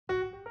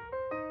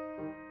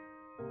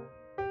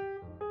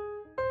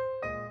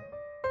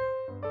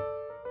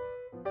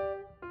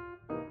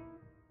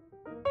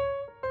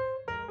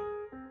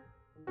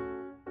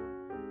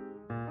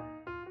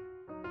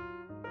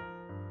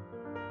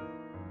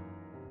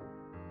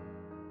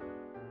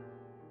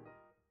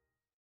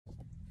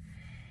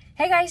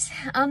Hey guys,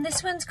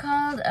 this one's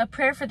called A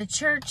Prayer for the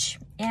Church,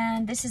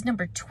 and this is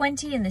number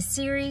 20 in the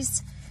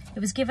series. It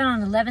was given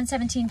on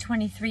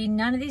 11/17/23.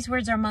 None of these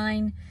words are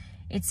mine.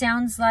 It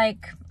sounds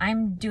like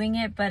I'm doing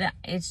it, but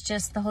it's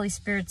just the Holy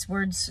Spirit's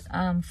words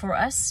for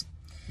us.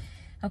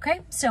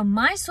 Okay, so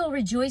my soul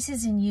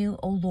rejoices in you,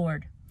 O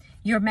Lord.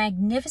 Your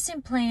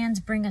magnificent plans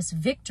bring us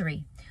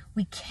victory.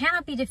 We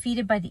cannot be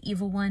defeated by the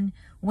evil one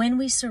when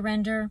we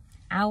surrender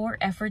our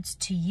efforts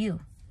to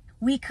you.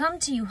 We come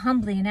to you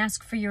humbly and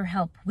ask for your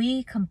help.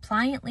 We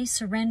compliantly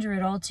surrender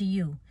it all to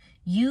you.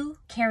 You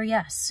carry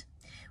us.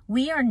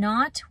 We are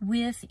not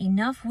with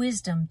enough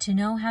wisdom to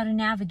know how to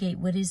navigate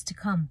what is to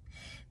come,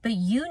 but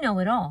you know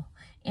it all,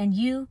 and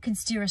you can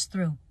steer us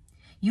through.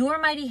 Your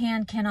mighty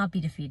hand cannot be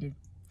defeated.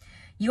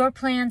 Your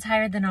plans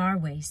higher than our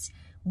ways.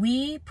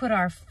 We put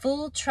our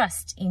full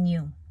trust in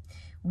you.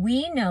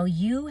 We know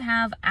you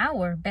have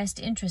our best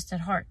interest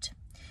at heart.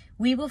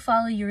 We will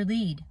follow your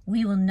lead.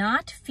 We will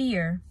not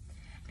fear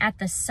at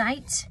the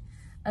sight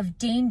of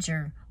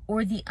danger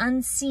or the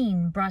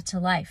unseen brought to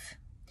life.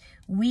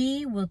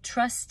 We will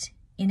trust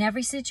in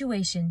every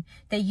situation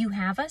that you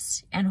have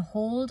us and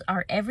hold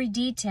our every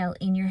detail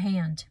in your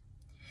hand.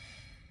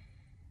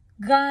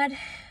 God,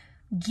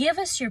 give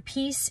us your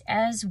peace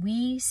as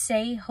we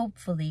say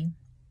hopefully,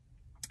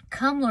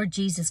 come, Lord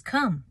Jesus,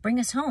 come, bring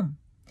us home.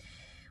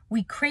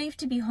 We crave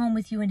to be home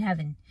with you in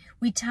heaven.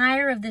 We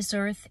tire of this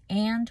earth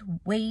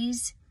and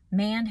ways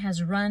man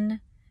has run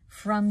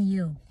from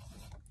you.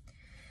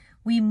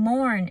 We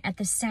mourn at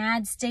the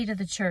sad state of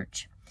the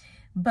church,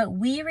 but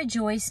we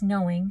rejoice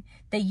knowing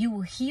that you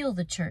will heal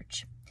the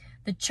church.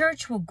 The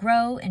church will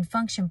grow and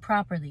function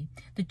properly.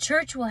 The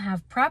church will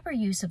have proper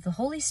use of the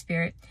Holy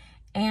Spirit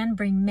and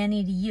bring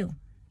many to you.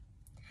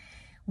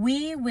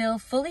 We will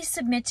fully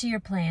submit to your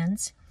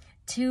plans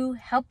to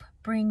help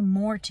bring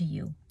more to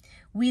you.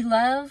 We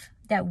love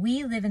that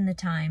we live in the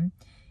time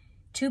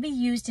to be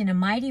used in a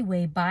mighty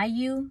way by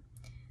you,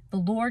 the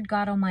Lord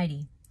God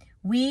Almighty.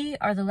 We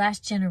are the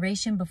last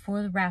generation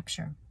before the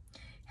rapture.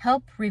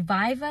 Help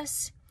revive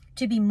us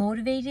to be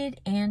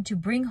motivated and to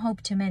bring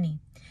hope to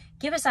many.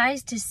 Give us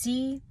eyes to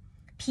see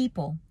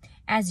people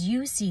as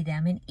you see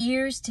them and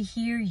ears to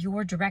hear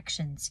your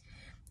directions.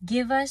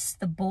 Give us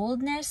the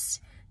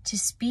boldness to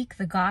speak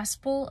the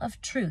gospel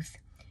of truth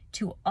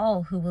to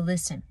all who will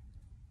listen.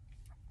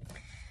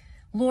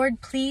 Lord,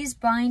 please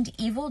bind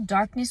evil,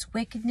 darkness,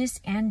 wickedness,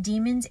 and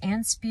demons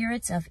and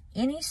spirits of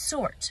any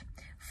sort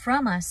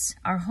from us,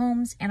 our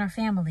homes, and our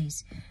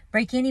families.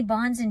 Break any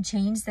bonds and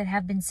chains that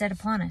have been set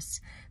upon us.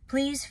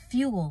 Please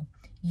fuel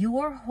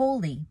your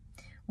holy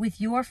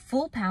with your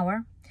full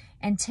power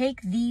and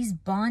take these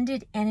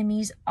bonded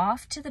enemies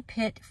off to the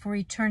pit for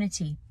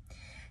eternity.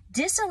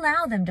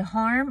 Disallow them to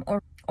harm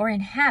or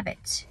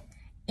inhabit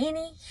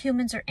any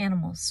humans or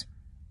animals.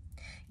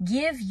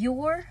 Give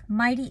your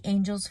mighty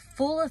angels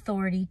full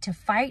authority to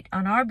fight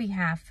on our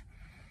behalf,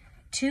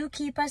 to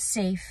keep us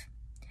safe,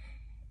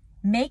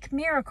 make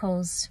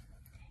miracles,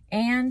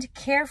 and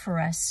care for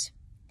us,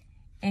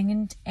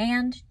 and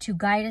to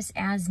guide us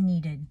as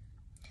needed.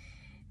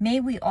 May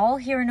we all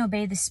hear and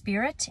obey the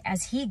Spirit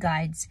as He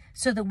guides,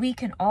 so that we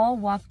can all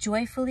walk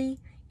joyfully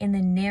in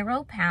the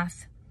narrow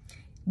path,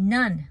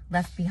 none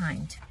left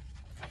behind.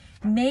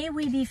 May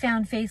we be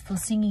found faithful,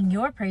 singing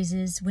your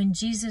praises when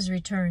Jesus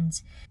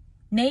returns.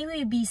 May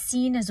we be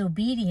seen as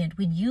obedient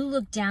when you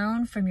look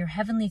down from your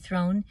heavenly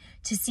throne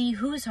to see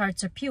whose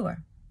hearts are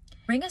pure.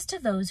 Bring us to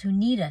those who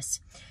need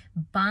us.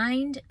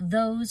 Bind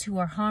those who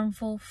are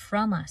harmful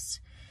from us.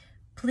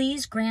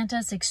 Please grant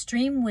us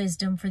extreme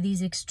wisdom for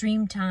these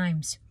extreme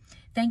times.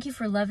 Thank you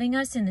for loving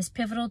us in this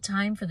pivotal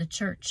time for the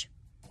church.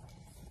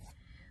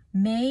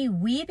 May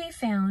we be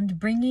found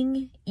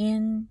bringing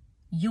in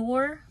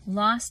your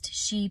lost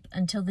sheep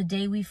until the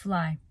day we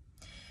fly.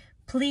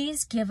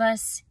 Please give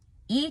us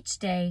each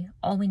day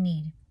all we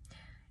need,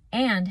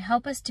 and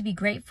help us to be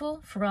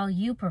grateful for all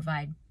you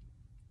provide.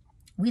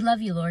 We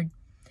love you, Lord.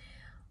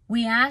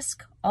 We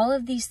ask all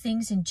of these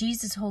things in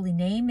Jesus' holy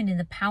name and in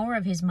the power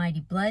of his mighty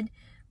blood.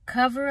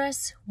 Cover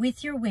us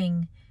with your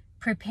wing.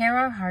 Prepare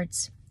our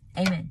hearts.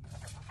 Amen.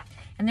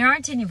 And there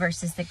aren't any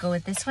verses that go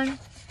with this one.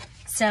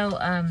 So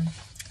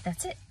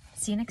that's it.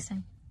 See you next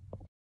time.